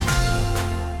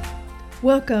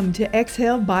Welcome to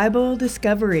Exhale Bible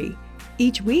Discovery.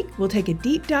 Each week, we'll take a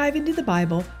deep dive into the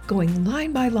Bible, going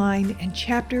line by line and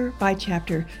chapter by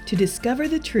chapter to discover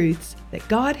the truths that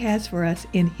God has for us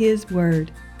in His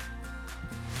Word.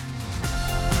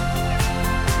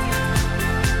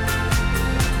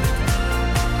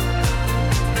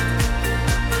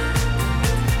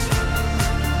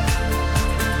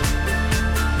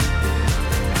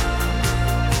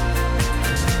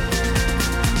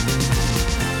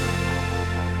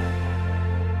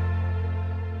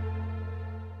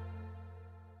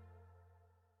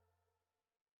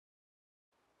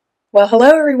 Well, hello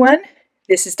everyone.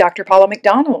 This is Dr. Paula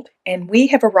McDonald, and we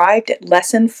have arrived at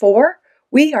Lesson 4.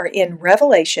 We are in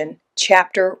Revelation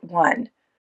chapter 1.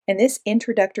 And this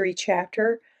introductory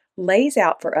chapter lays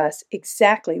out for us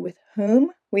exactly with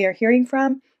whom we are hearing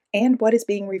from and what is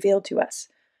being revealed to us.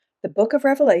 The book of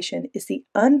Revelation is the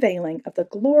unveiling of the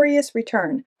glorious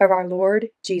return of our Lord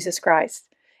Jesus Christ.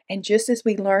 And just as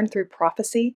we learned through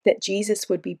prophecy that Jesus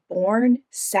would be born,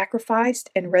 sacrificed,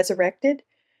 and resurrected,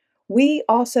 we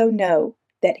also know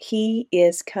that He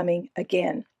is coming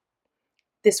again.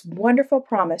 This wonderful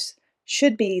promise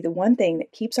should be the one thing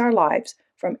that keeps our lives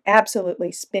from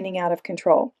absolutely spinning out of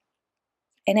control.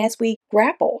 And as we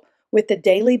grapple with the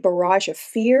daily barrage of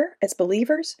fear as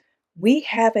believers, we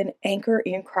have an anchor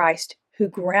in Christ who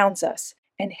grounds us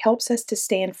and helps us to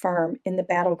stand firm in the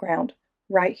battleground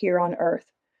right here on earth.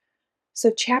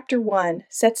 So chapter 1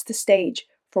 sets the stage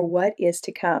for what is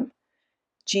to come.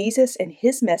 Jesus and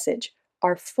His message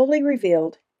are fully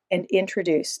revealed and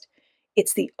introduced.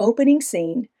 It's the opening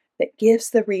scene that gives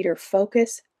the reader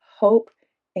focus, hope,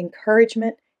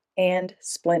 encouragement, and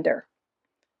splendor.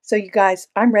 So you guys,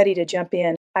 I'm ready to jump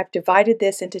in. I've divided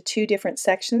this into two different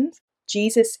sections.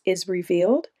 Jesus is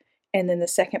revealed, and then the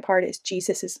second part is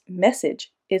Jesus'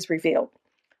 message is revealed.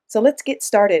 So let's get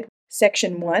started.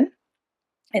 Section 1,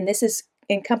 and this is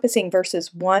encompassing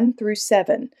verses 1 through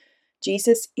 7.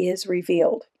 Jesus is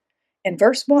revealed. And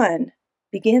verse 1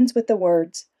 begins with the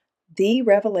words, the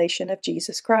revelation of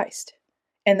Jesus Christ.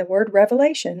 And the word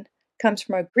revelation comes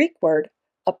from a Greek word,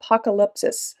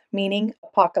 apocalypsis, meaning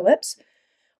apocalypse,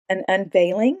 an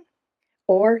unveiling,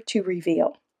 or to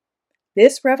reveal.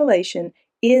 This revelation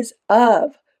is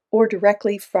of or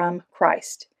directly from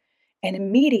Christ. And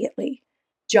immediately,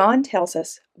 John tells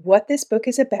us what this book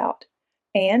is about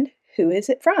and who is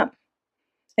it from.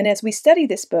 And as we study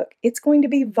this book, it's going to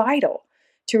be vital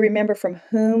to remember from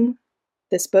whom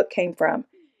this book came from,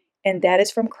 and that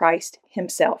is from Christ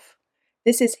Himself.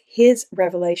 This is His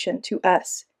revelation to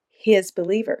us, His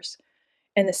believers.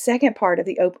 And the second part of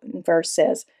the opening verse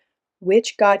says,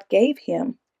 which God gave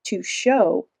Him to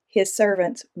show His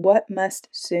servants what must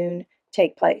soon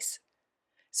take place.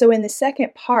 So in the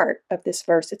second part of this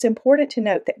verse, it's important to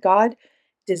note that God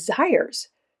desires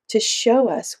to show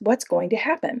us what's going to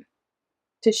happen.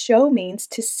 To show means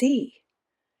to see.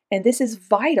 And this is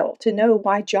vital to know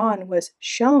why John was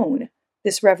shown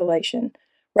this revelation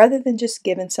rather than just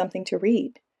given something to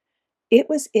read. It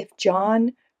was if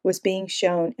John was being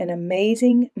shown an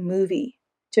amazing movie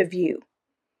to view.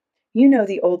 You know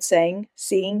the old saying,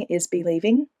 seeing is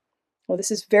believing. Well,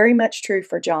 this is very much true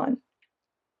for John.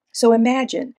 So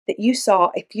imagine that you saw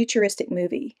a futuristic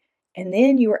movie and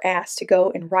then you were asked to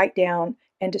go and write down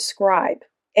and describe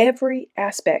every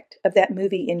aspect of that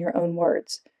movie in your own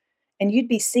words. And you'd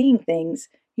be seeing things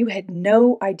you had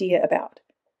no idea about.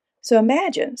 So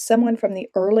imagine someone from the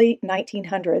early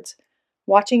 1900s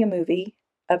watching a movie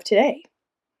of today.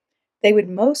 They would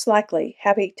most likely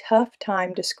have a tough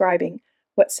time describing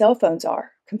what cell phones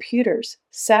are, computers,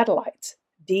 satellites,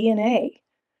 DNA,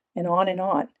 and on and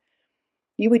on.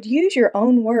 You would use your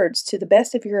own words to the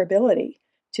best of your ability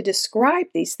to describe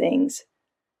these things,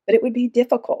 but it would be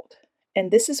difficult.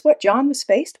 And this is what John was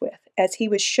faced with as he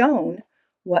was shown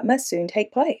what must soon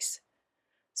take place.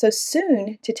 So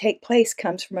soon to take place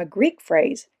comes from a Greek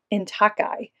phrase,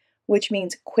 entakai, which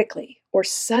means quickly or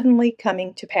suddenly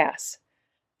coming to pass.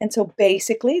 And so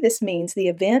basically this means the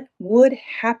event would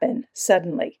happen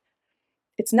suddenly.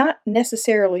 It's not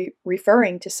necessarily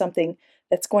referring to something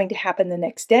that's going to happen the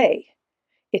next day.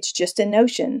 It's just a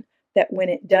notion that when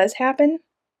it does happen,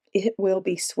 it will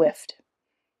be swift.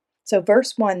 So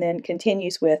verse 1 then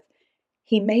continues with,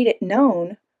 He made it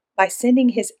known by sending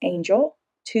His angel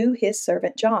to His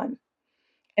servant John.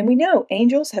 And we know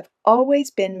angels have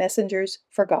always been messengers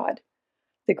for God.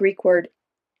 The Greek word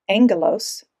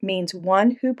angelos means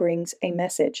one who brings a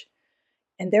message.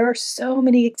 And there are so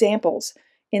many examples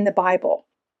in the Bible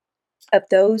of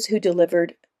those who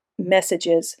delivered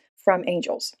messages from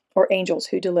angels, or angels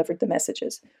who delivered the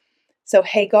messages. So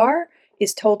Hagar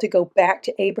is told to go back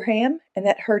to Abraham and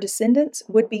that her descendants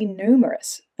would be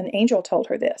numerous. An angel told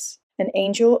her this. An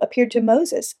angel appeared to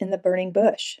Moses in the burning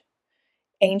bush.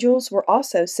 Angels were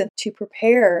also sent to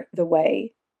prepare the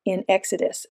way in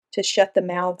Exodus to shut the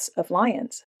mouths of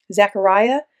lions.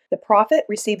 Zechariah, the prophet,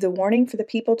 received the warning for the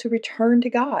people to return to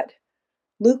God.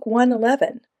 Luke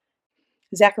 1:11.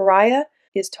 Zechariah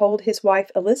is told his wife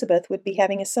Elizabeth would be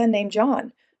having a son named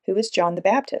John, who is John the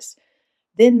Baptist.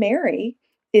 Then Mary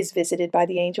is visited by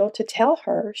the angel to tell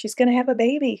her she's going to have a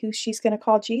baby who she's going to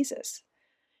call Jesus.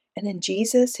 And then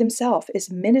Jesus himself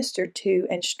is ministered to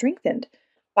and strengthened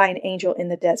by an angel in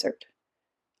the desert.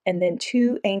 And then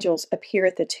 2 angels appear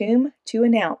at the tomb to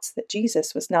announce that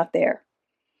Jesus was not there.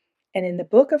 And in the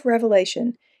book of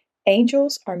Revelation,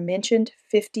 angels are mentioned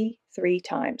 53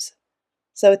 times.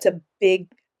 So it's a big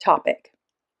topic.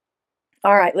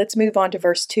 All right, let's move on to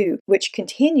verse 2, which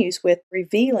continues with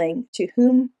revealing to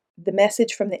whom the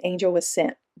message from the angel was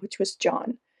sent, which was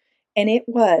John. And it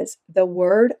was the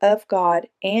word of God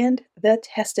and the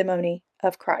testimony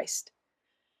of Christ.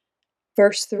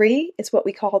 Verse 3 is what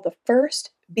we call the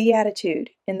first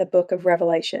beatitude in the book of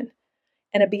Revelation.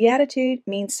 And a beatitude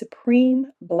means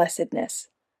supreme blessedness.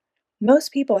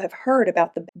 Most people have heard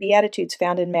about the beatitudes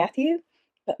found in Matthew,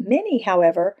 but many,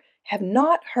 however, have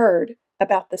not heard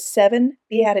about the 7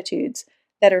 beatitudes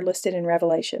that are listed in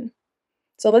Revelation.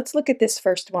 So let's look at this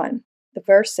first one. The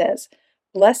verse says,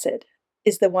 "Blessed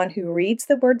is the one who reads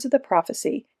the words of the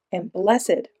prophecy, and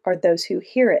blessed are those who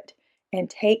hear it and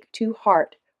take to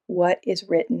heart what is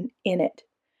written in it."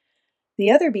 The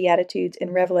other beatitudes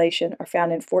in Revelation are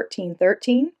found in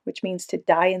 14:13, which means to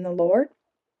die in the Lord,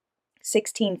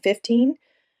 16:15,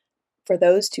 for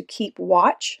those to keep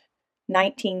watch,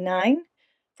 19:9,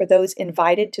 for those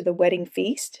invited to the wedding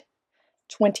feast,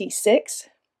 26,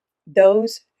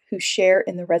 those who share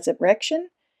in the resurrection,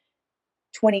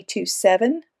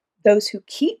 22:7, those who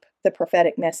keep the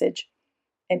prophetic message,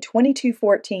 and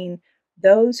 22:14,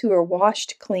 those who are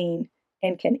washed clean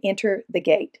and can enter the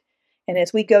gate. And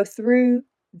as we go through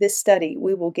this study,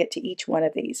 we will get to each one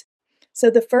of these. So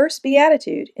the first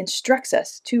beatitude instructs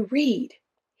us to read,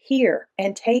 hear,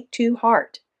 and take to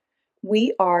heart.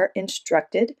 We are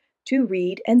instructed to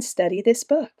read and study this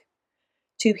book.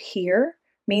 To hear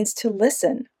means to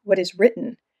listen what is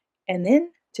written, and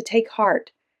then to take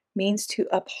heart means to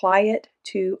apply it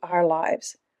to our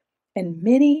lives. And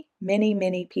many, many,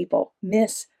 many people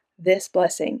miss this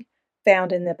blessing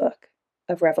found in the book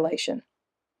of Revelation.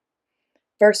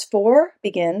 Verse 4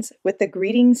 begins with the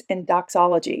greetings and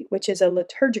doxology, which is a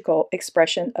liturgical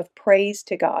expression of praise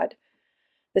to God.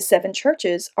 The 7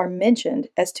 churches are mentioned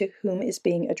as to whom is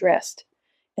being addressed.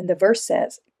 And the verse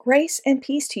says, "Grace and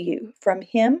peace to you from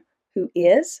him who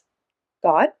is,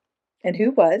 God, and who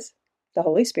was, the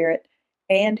Holy Spirit,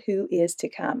 and who is to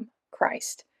come,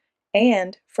 Christ,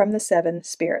 and from the 7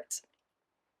 spirits."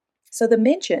 So the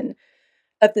mention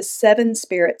of the 7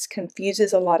 spirits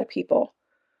confuses a lot of people.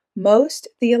 Most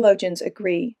theologians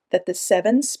agree that the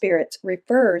 7 spirits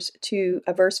refers to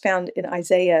a verse found in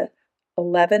Isaiah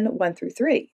 11, 1 through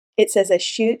 3. It says, "A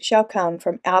shoot shall come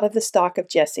from out of the stock of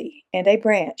Jesse, and a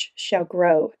branch shall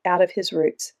grow out of his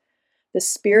roots. The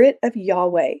Spirit of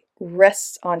Yahweh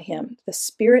rests on him, the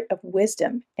Spirit of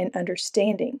wisdom and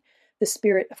understanding, the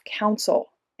Spirit of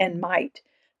counsel and might,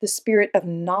 the Spirit of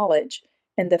knowledge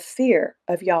and the fear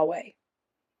of Yahweh.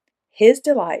 His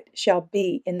delight shall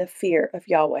be in the fear of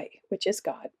Yahweh," which is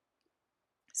God.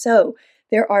 So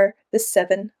there are the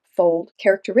 7-fold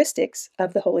characteristics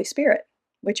of the Holy Spirit,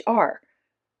 which are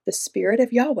the Spirit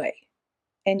of Yahweh.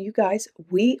 And you guys,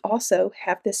 we also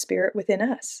have the Spirit within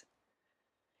us.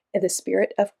 And the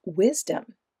Spirit of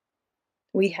wisdom.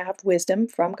 We have wisdom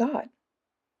from God.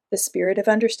 The Spirit of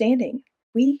understanding.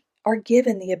 We are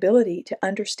given the ability to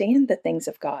understand the things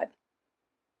of God.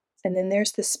 And then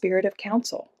there's the Spirit of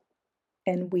counsel.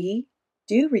 And we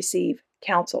do receive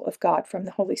counsel of God from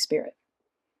the Holy Spirit.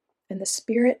 And the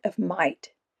Spirit of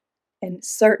might. And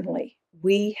certainly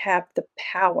we have the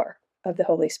power of the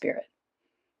Holy Spirit.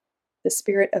 The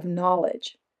Spirit of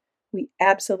knowledge. We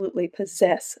absolutely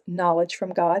possess knowledge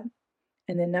from God.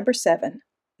 And then number 7,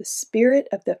 the Spirit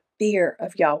of the fear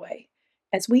of Yahweh.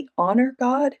 As we honor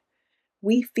God,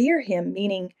 we fear him,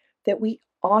 meaning that we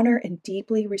honor and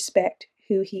deeply respect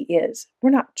who he is. We're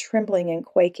not trembling and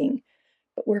quaking,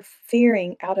 but we're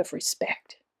fearing out of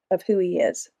respect of who he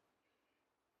is.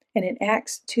 And in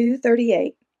Acts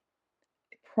 2:38,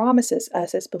 it promises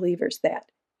us as believers that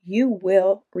you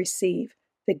will receive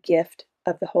the gift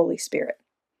of the Holy Spirit.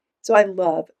 So I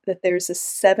love that there's a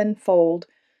 7-fold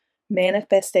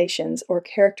manifestations or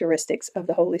characteristics of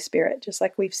the Holy Spirit, just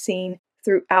like we've seen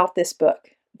throughout this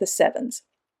book, the 7s.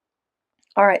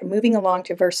 All right, moving along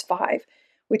to verse 5,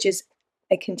 which is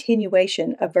a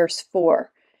continuation of verse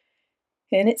 4.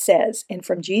 And it says, "And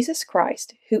from Jesus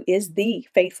Christ, who is the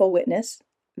faithful witness,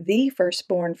 the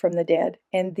firstborn from the dead,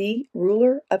 and the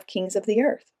ruler of kings of the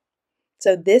earth."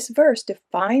 So this verse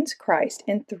defines Christ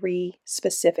in three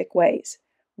specific ways.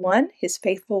 One, his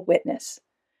faithful witness.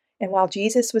 And while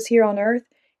Jesus was here on earth,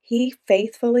 he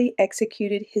faithfully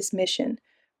executed his mission,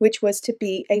 which was to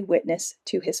be a witness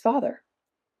to his Father.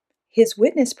 His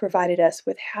witness provided us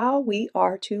with how we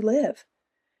are to live.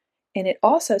 And it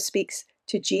also speaks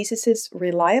to Jesus'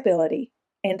 reliability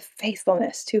and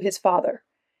faithfulness to his Father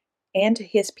and to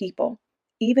his people,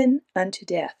 even unto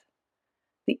death.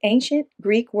 The ancient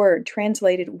Greek word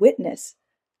translated witness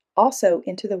also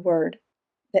into the word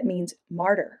that means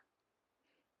martyr.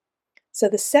 So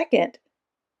the second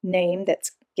name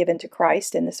that's given to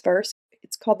Christ in this verse,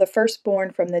 it's called the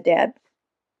firstborn from the dead.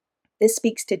 This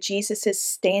speaks to Jesus'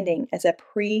 standing as a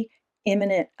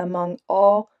preeminent among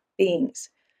all beings,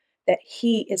 that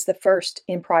he is the first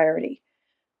in priority.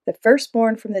 The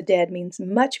firstborn from the dead means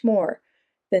much more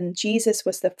than Jesus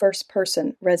was the first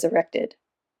person resurrected.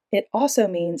 It also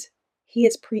means he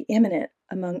is preeminent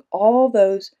among all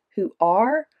those who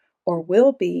are or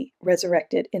will be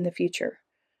resurrected in the future.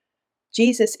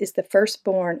 Jesus is the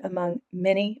firstborn among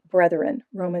many brethren,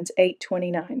 Romans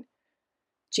 8:29.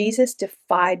 Jesus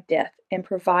defied death and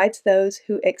provides those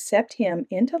who accept him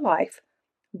into life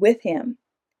with him.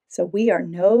 So we are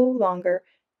no longer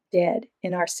dead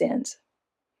in our sins.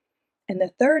 And the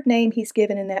third name he's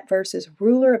given in that verse is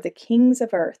ruler of the kings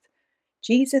of earth.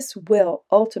 Jesus will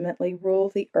ultimately rule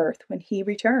the earth when he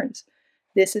returns.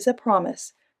 This is a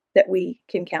promise that we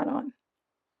can count on.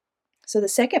 So the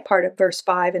second part of verse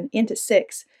 5 and into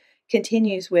 6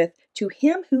 continues with, "To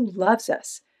him who loves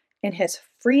us and has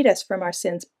freed us from our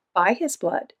sins by his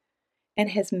blood, and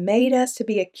has made us to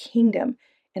be a kingdom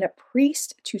and a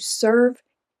priest to serve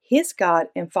his God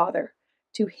and Father.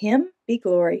 To him be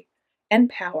glory and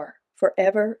power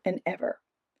forever and ever."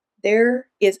 There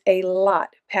is a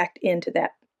lot packed into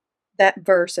that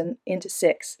verse and into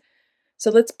 6.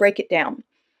 So let's break it down.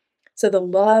 So the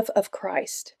love of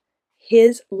Christ,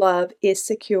 his love is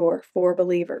secure for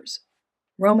believers.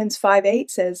 Romans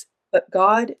 5:8 says, "But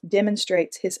God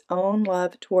demonstrates his own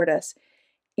love toward us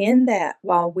in that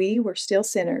while we were still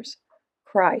sinners,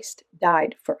 Christ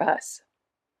died for us."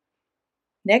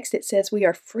 Next it says we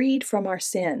are freed from our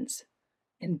sins,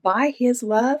 and by his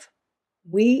love,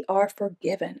 we are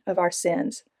forgiven of our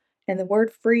sins. And the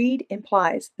word freed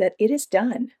implies that it is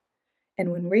done.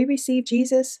 And when we receive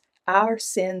Jesus, our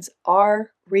sins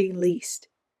are released.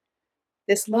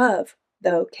 This love,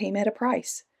 though, came at a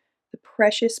price, the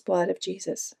precious blood of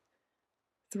Jesus.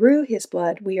 Through his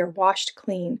blood, we are washed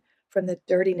clean from the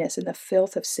dirtiness and the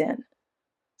filth of sin.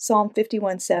 Psalm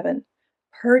 51:7,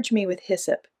 "Purge me with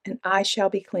hyssop, and I shall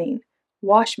be clean.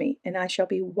 Wash me, and I shall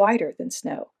be whiter than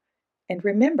snow." And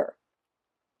remember,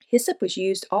 hyssop was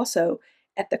used also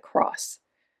at the cross.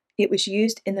 It was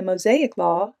used in the Mosaic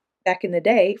law back in the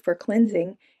day for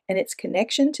cleansing, and its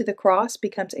connection to the cross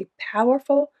becomes a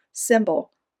powerful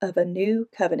symbol of a new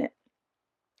covenant.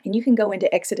 And you can go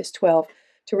into Exodus 12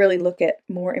 to really look at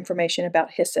more information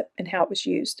about hyssop and how it was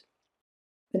used.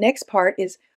 The next part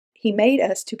is he made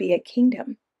us to be a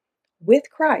kingdom. With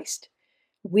Christ,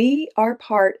 we are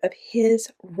part of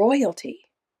his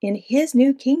royalty. In his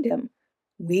new kingdom,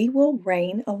 we will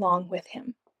reign along with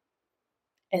him.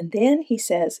 And then he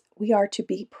says we are to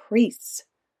be priests.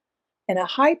 And a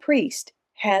high priest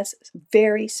has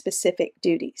very specific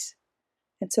duties.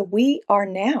 And so we are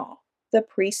now the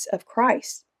priests of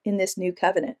Christ in this new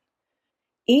covenant.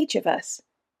 Each of us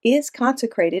is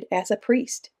consecrated as a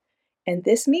priest. And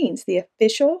this means the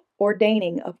official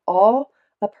ordaining of all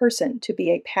a person to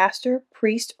be a pastor,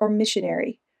 priest, or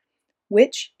missionary,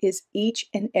 which is each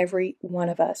and every one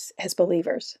of us as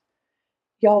believers.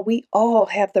 Y'all, we all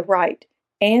have the right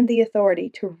and the authority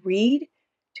to read,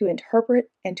 to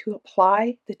interpret, and to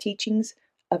apply the teachings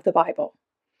of the Bible.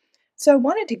 So I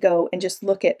wanted to go and just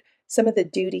look at some of the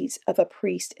duties of a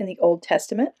priest in the Old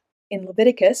Testament. In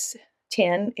Leviticus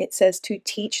 10, it says to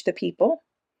teach the people,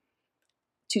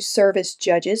 to serve as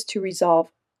judges to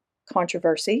resolve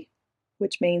controversy,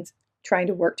 which means trying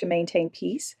to work to maintain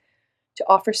peace, to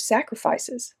offer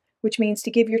sacrifices, which means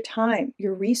to give your time,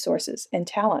 your resources, and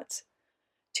talents,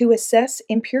 to assess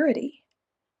impurity,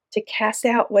 to cast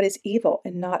out what is evil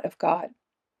and not of God,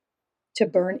 to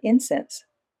burn incense,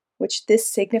 which this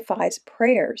signifies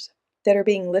prayers that are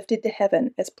being lifted to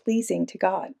heaven as pleasing to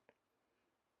God.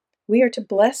 We are to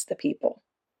bless the people,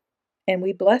 and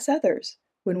we bless others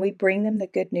when we bring them the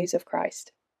good news of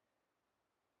Christ.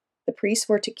 The priests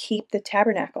were to keep the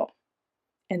tabernacle.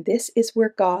 And this is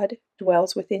where God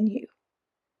dwells within you.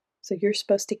 So you're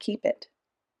supposed to keep it.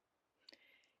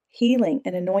 Healing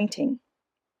and anointing.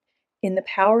 In the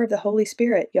power of the Holy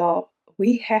Spirit, y'all,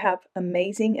 we have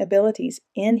amazing abilities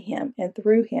in Him and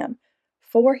through Him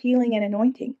for healing and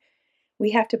anointing.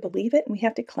 We have to believe it and we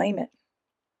have to claim it.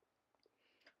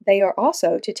 They are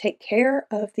also to take care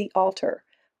of the altar,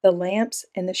 the lamps,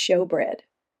 and the showbread.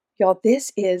 Y'all,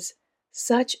 this is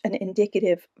such an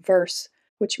indicative verse,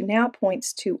 which now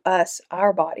points to us,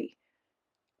 our body.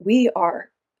 We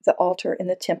are the altar in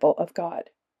the temple of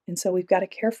God, and so we've got to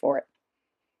care for it.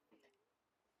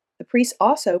 The priests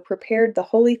also prepared the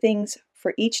holy things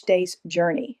for each day's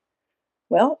journey.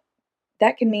 Well,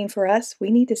 that can mean for us,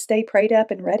 we need to stay prayed up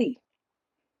and ready.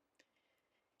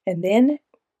 And then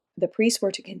the priests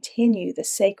were to continue the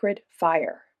sacred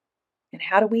fire. And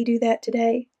how do we do that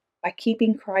today? By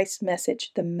keeping Christ's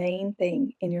message the main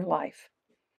thing in your life.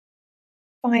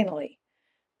 Finally,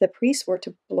 the priests were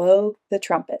to blow the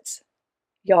trumpets.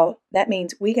 Y'all, that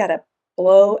means we got to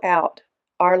blow out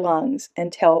our lungs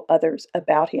and tell others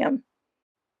about Him.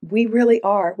 We really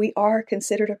are. We are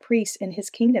considered a priest in His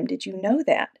kingdom. Did you know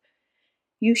that?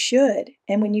 You should.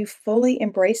 And when you fully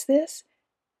embrace this,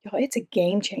 y'all, it's a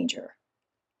game changer.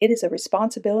 It is a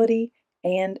responsibility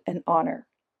and an honor.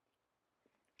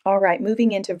 All right,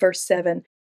 moving into verse 7,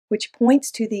 which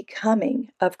points to the coming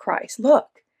of Christ.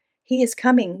 Look, He is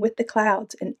coming with the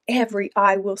clouds, and every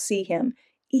eye will see Him,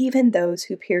 even those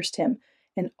who pierced Him,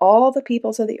 and all the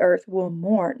peoples of the earth will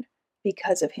mourn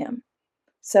because of Him.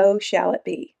 So shall it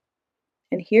be.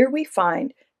 And here we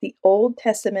find the Old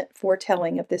Testament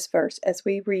foretelling of this verse as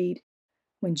we read,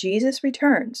 when Jesus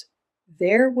returns,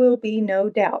 there will be no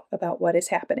doubt about what is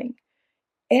happening.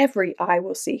 Every eye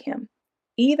will see Him,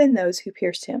 even those who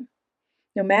pierced Him.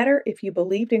 No matter if you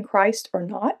believed in Christ or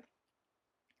not,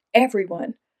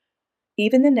 everyone,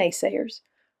 even the naysayers,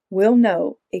 will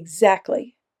know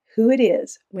exactly who it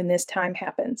is when this time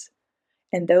happens.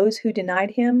 And those who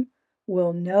denied Him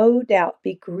will no doubt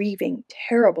be grieving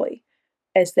terribly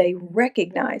as they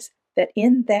recognize that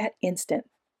in that instant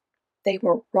they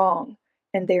were wrong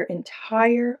and their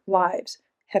entire lives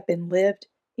have been lived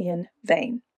in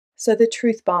vain. So the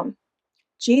truth bomb.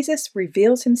 Jesus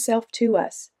reveals Himself to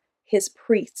us, His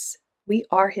priests. We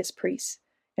are His priests,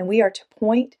 and we are to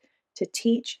point, to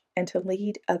teach, and to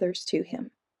lead others to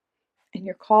Him. And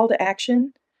your call to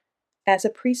action, as a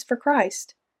priest for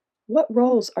Christ, what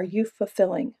roles are you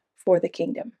fulfilling for the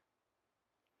kingdom?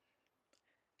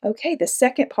 Okay, the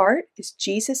second part is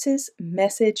Jesus's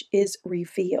message is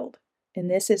revealed, and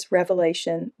this is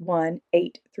Revelation 1,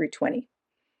 8 through 20.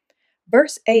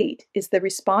 Verse 8 is the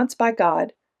response by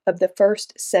God of the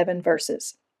first 7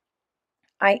 verses.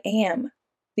 I am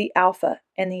the Alpha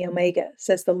and the Omega,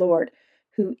 says the Lord,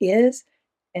 who is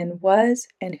and was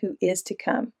and who is to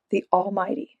come, the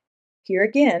Almighty. Here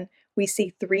again, we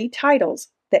see 3 titles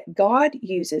that God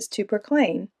uses to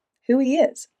proclaim who He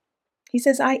is. He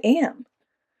says, I am,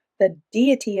 the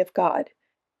deity of God.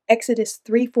 Exodus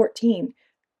 3:14,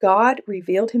 God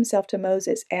revealed Himself to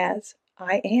Moses as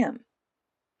I am.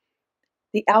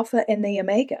 The Alpha and the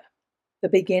Omega, the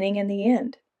beginning and the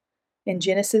end. In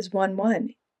Genesis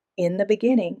 1:1, in the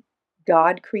beginning,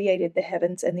 God created the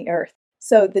heavens and the earth.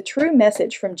 So the true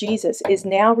message from Jesus is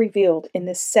now revealed in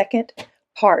this second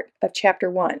part of chapter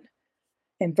 1.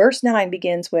 And verse 9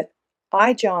 begins with,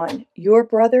 I, John, your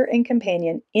brother and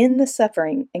companion in the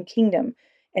suffering and kingdom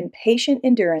and patient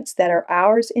endurance that are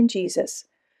ours in Jesus,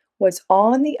 was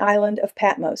on the island of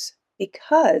Patmos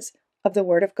because of the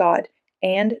word of God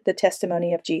and the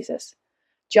testimony of Jesus.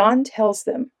 John tells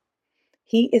them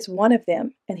he is one of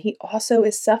them, and he also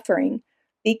is suffering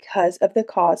because of the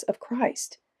cause of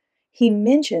Christ. He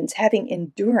mentions having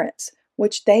endurance,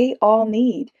 which they all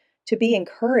need to be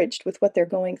encouraged with what they're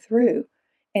going through.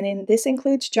 And this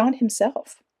includes John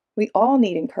himself. We all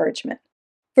need encouragement.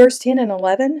 Verse 10 and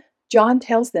 11, John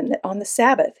tells them that on the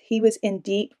Sabbath he was in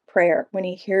deep prayer when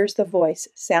he hears the voice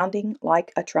sounding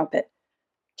like a trumpet.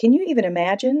 Can you even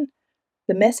imagine?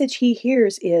 The message he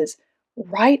hears is,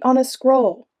 write on a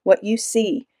scroll what you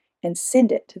see and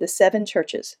send it to the 7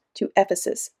 churches, to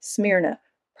Ephesus, Smyrna,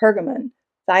 Pergamon,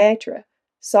 Thyatira,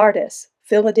 Sardis,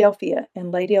 Philadelphia,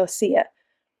 and Laodicea.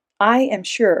 I am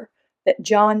sure that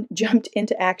John jumped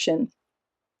into action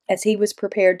as he was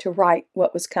prepared to write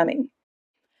what was coming.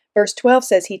 Verse 12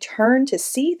 says he turned to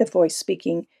see the voice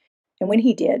speaking, and when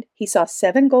he did, he saw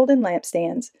 7 golden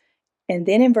lampstands. And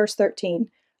then in verse 13,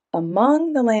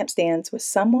 among the lampstands was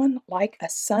someone like a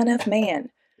son of man,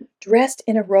 dressed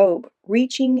in a robe,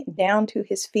 reaching down to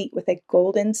his feet with a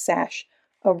golden sash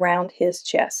around his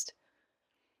chest.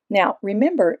 Now,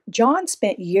 remember, John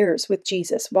spent years with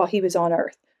Jesus while he was on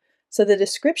earth. So the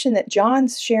description that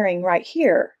John's sharing right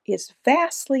here is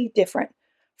vastly different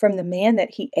from the man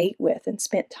that he ate with and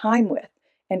spent time with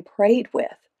and prayed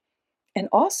with. And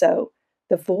also,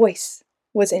 the voice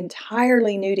was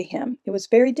entirely new to him. It was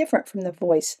very different from the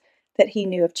voice that he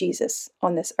knew of Jesus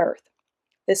on this earth.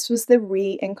 This was the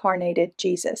reincarnated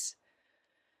Jesus.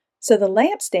 So the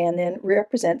lampstand then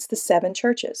represents the seven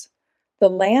churches. The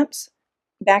lamps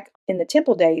back in the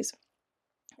temple days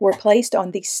were placed on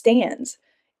these stands,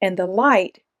 and the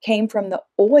light came from the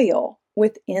oil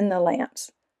within the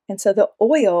lamps. And so the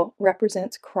oil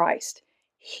represents Christ.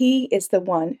 He is the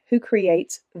one who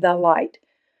creates the light.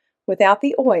 Without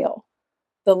the oil,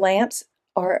 the lamps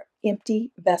are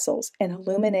empty vessels and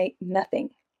illuminate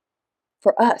nothing.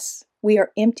 For us, we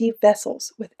are empty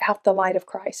vessels without the light of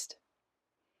Christ.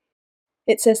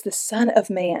 It says the Son of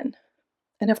Man.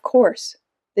 And of course,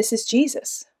 this is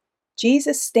Jesus.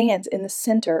 Jesus stands in the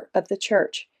center of the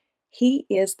church. He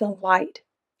is the light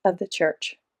of the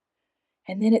church.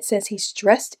 And then it says he's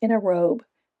dressed in a robe,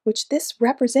 which this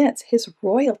represents his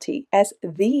royalty as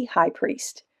the high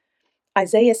priest.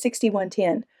 Isaiah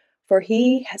 61:10, for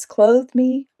he has clothed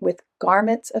me with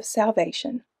garments of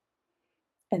salvation.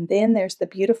 And then there's the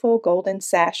beautiful golden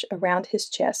sash around his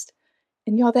chest.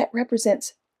 And y'all, that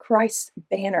represents Christ's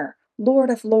banner, Lord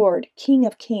of Lords, King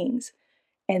of Kings.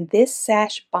 And this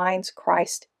sash binds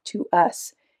Christ to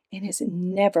us and is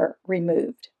never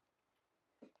removed.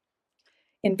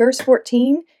 In verse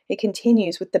 14, it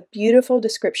continues with the beautiful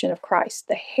description of Christ.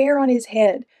 The hair on his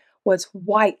head was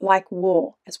white like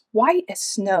wool, as white as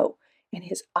snow, and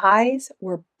his eyes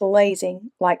were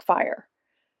blazing like fire.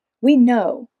 We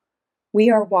know we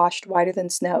are washed whiter than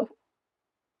snow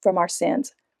from our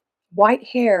sins. White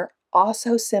hair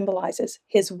also symbolizes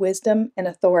his wisdom and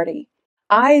authority.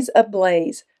 Eyes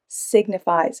ablaze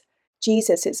signifies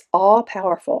Jesus is all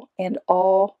powerful and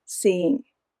all seeing.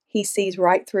 He sees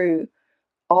right through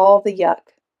all the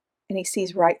yuck, and he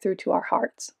sees right through to our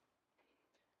hearts.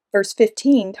 Verse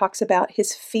 15 talks about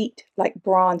his feet like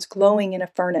bronze glowing in a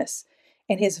furnace,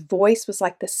 and his voice was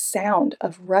like the sound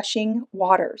of rushing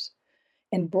waters.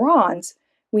 And bronze,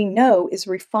 we know, is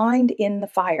refined in the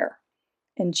fire.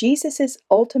 And Jesus'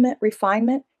 ultimate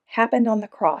refinement happened on the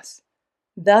cross,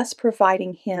 thus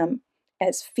providing him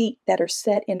as feet that are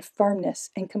set in firmness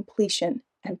and completion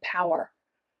and power.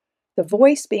 The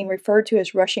voice, being referred to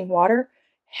as rushing water,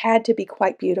 had to be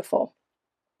quite beautiful,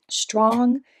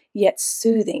 strong yet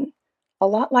soothing, a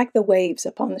lot like the waves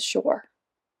upon the shore.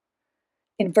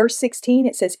 In verse 16,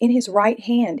 it says, in his right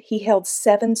hand he held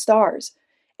 7 stars,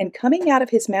 and coming out of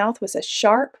his mouth was a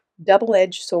sharp,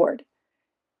 double-edged sword.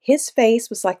 His face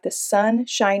was like the sun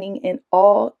shining in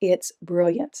all its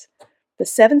brilliance. The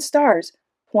 7 stars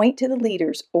point to the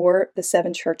leaders or the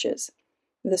 7 churches.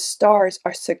 The stars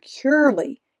are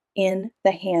securely in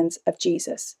the hands of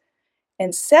Jesus.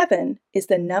 And 7 is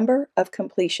the number of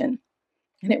completion.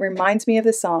 And it reminds me of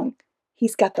the song,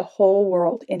 He's Got the Whole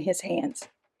World in His Hands.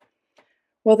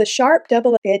 Well, the sharp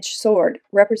double-edged sword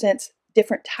represents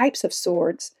different types of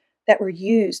swords that were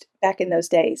used back in those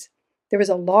days. There was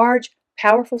a large,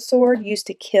 powerful sword used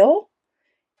to kill,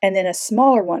 and then a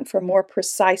smaller one for more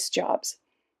precise jobs.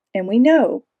 And we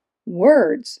know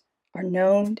words are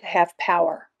known to have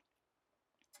power.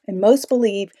 And most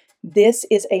believe this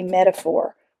is a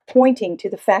metaphor pointing to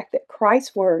the fact that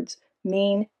Christ's words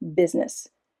mean business.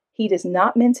 He does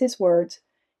not mince his words.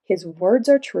 His words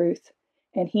are truth,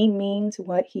 and he means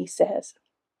what he says.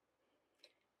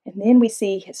 And then we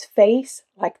see his face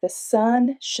like the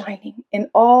sun shining in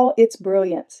all its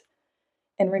brilliance.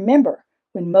 And remember,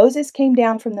 when Moses came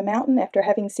down from the mountain after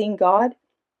having seen God,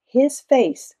 his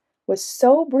face was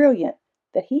so brilliant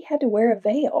that he had to wear a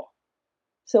veil.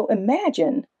 So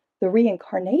imagine the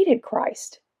reincarnated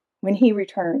Christ when he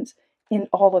returns in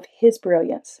all of his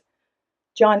brilliance.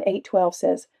 John 8:12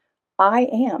 says, I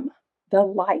am the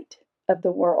light of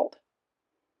the world.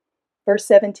 Verse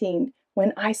 17,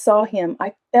 when I saw him,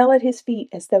 I fell at his feet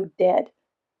as though dead.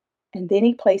 And then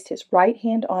he placed his right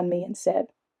hand on me and said,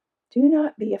 do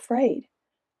not be afraid.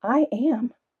 I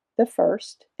am the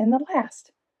first and the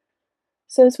last.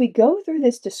 So as we go through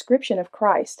this description of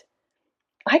Christ,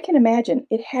 I can imagine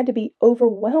it had to be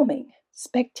overwhelming,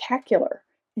 spectacular,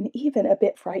 and even a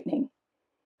bit frightening.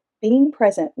 Being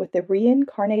present with the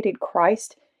reincarnated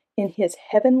Christ in his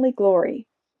heavenly glory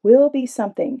will be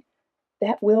something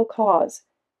that will cause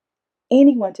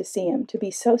anyone to see him to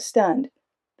be so stunned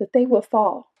that they will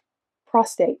fall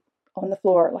prostrate on the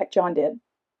floor like John did.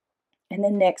 And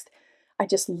then next, I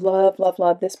just love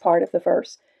this part of the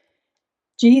verse.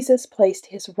 Jesus placed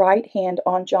his right hand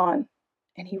on John,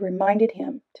 and he reminded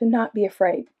him to not be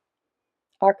afraid.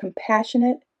 Our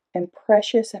compassionate and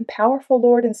precious and powerful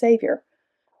Lord and Savior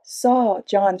saw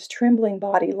John's trembling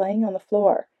body laying on the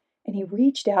floor, and he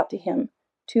reached out to him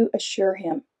to assure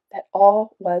him that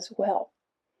all was well.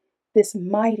 This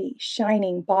mighty,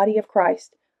 shining body of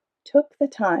Christ took the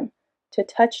time to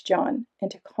touch John and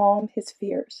to calm his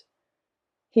fears.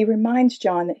 He reminds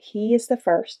John that he is the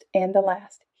first and the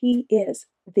last. He is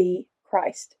the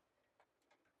Christ.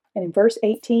 And in verse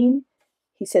 18,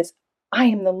 he says, I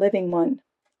am the living one.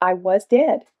 I was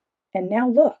dead, and now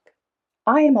look,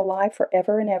 I am alive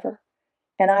forever and ever,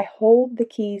 and I hold the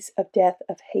keys of death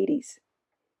and Hades.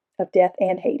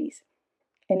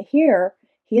 And here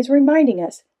he is reminding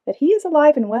us that he is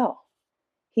alive and well.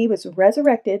 He was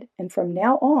resurrected, and from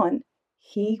now on,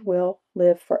 he will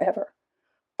live forever.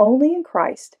 Only in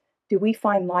Christ do we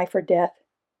find life or death,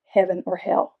 heaven or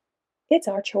hell. It's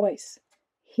our choice.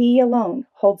 He alone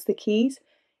holds the keys,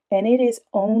 and it is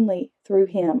only through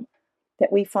him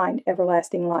that we find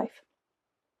everlasting life.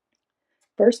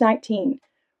 Verse 19,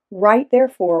 write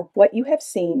therefore what you have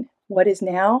seen, what is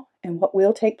now, and what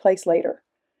will take place later.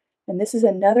 And this is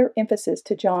another emphasis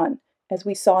to John, as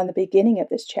we saw in the beginning of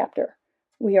this chapter.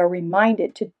 We are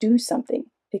reminded to do something,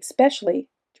 especially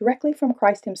directly from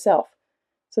Christ himself.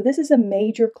 So this is a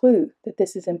major clue that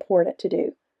this is important to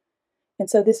do. And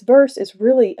so this verse is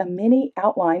really a mini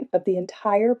outline of the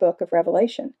entire book of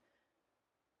Revelation.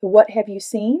 The what have you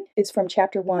seen is from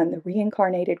chapter 1, the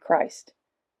reincarnated Christ.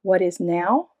 What is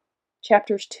now?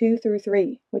 Chapters 2 through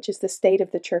 3, which is the state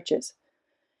of the churches.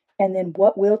 And then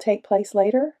what will take place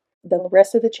later? The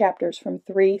rest of the chapters from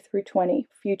 3 through 20,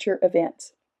 future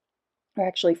events. Or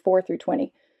actually 4 through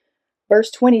 20. Verse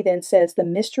 20 then says, the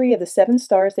mystery of the 7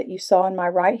 stars that you saw in my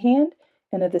right hand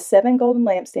and of the 7 golden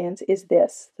lampstands is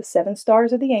this. The 7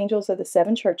 stars are the angels of the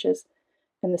 7 churches,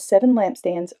 and the 7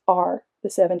 lampstands are the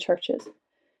 7 churches.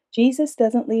 Jesus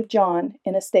doesn't leave John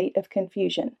in a state of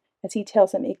confusion, as he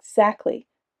tells him exactly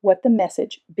what the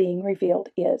message being revealed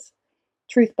is.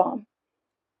 Truth bomb.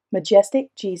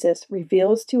 Majestic Jesus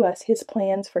reveals to us his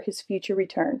plans for his future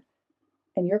return.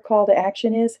 And your call to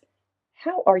action is,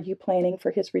 how are you planning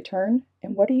for his return,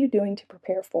 and what are you doing to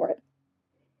prepare for it?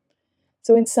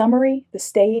 So in summary, the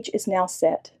stage is now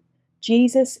set.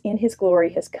 Jesus in his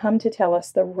glory has come to tell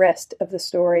us the rest of the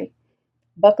story.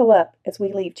 Buckle up as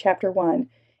we leave chapter 1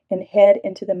 and head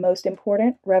into the most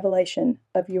important revelation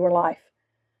of your life.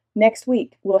 Next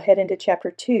week, we'll head into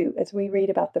chapter 2 as we read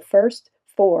about the first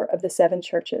 4 of the 7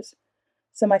 churches.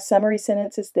 So my summary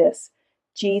sentence is this: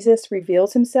 Jesus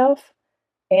reveals himself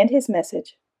and his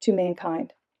message to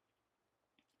mankind.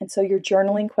 And so your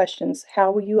journaling questions, how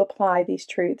will you apply these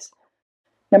truths?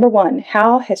 Number 1,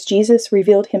 how has Jesus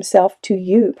revealed himself to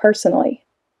you personally?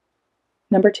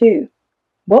 Number 2,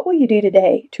 what will you do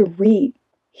today to read,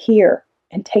 hear,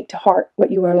 and take to heart what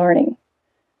you are learning?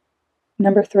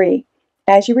 Number 3,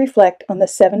 as you reflect on the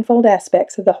 7-fold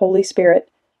aspects of the Holy Spirit,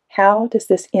 how does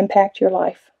this impact your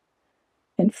life?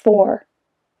 And 4,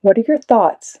 what are your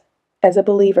thoughts as a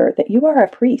believer that you are a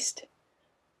priest?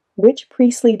 Which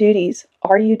priestly duties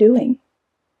are you doing?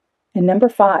 And number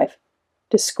 5,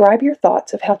 describe your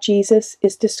thoughts of how Jesus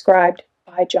is described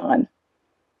by John.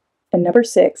 And number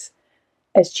 6,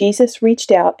 as Jesus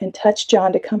reached out and touched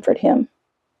John to comfort him,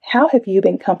 how have you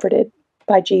been comforted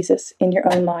by Jesus in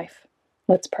your own life?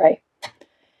 Let's pray.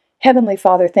 Heavenly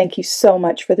Father, thank you so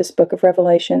much for this book of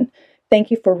Revelation.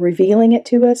 Thank you for revealing it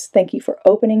to us. Thank you for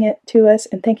opening it to us.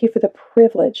 And thank you for the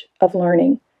privilege of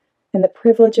learning and the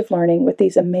privilege of learning with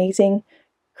these amazing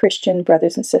Christian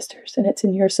brothers and sisters. And it's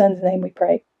in your Son's name we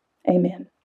pray. Amen.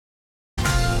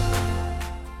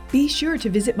 Be sure to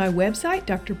visit my website,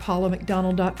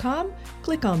 drpaulamcdonald.com,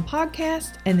 click on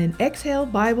Podcast, and then Exhale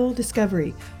Bible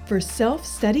Discovery for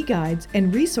self-study guides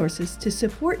and resources to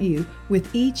support you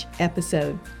with each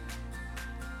episode.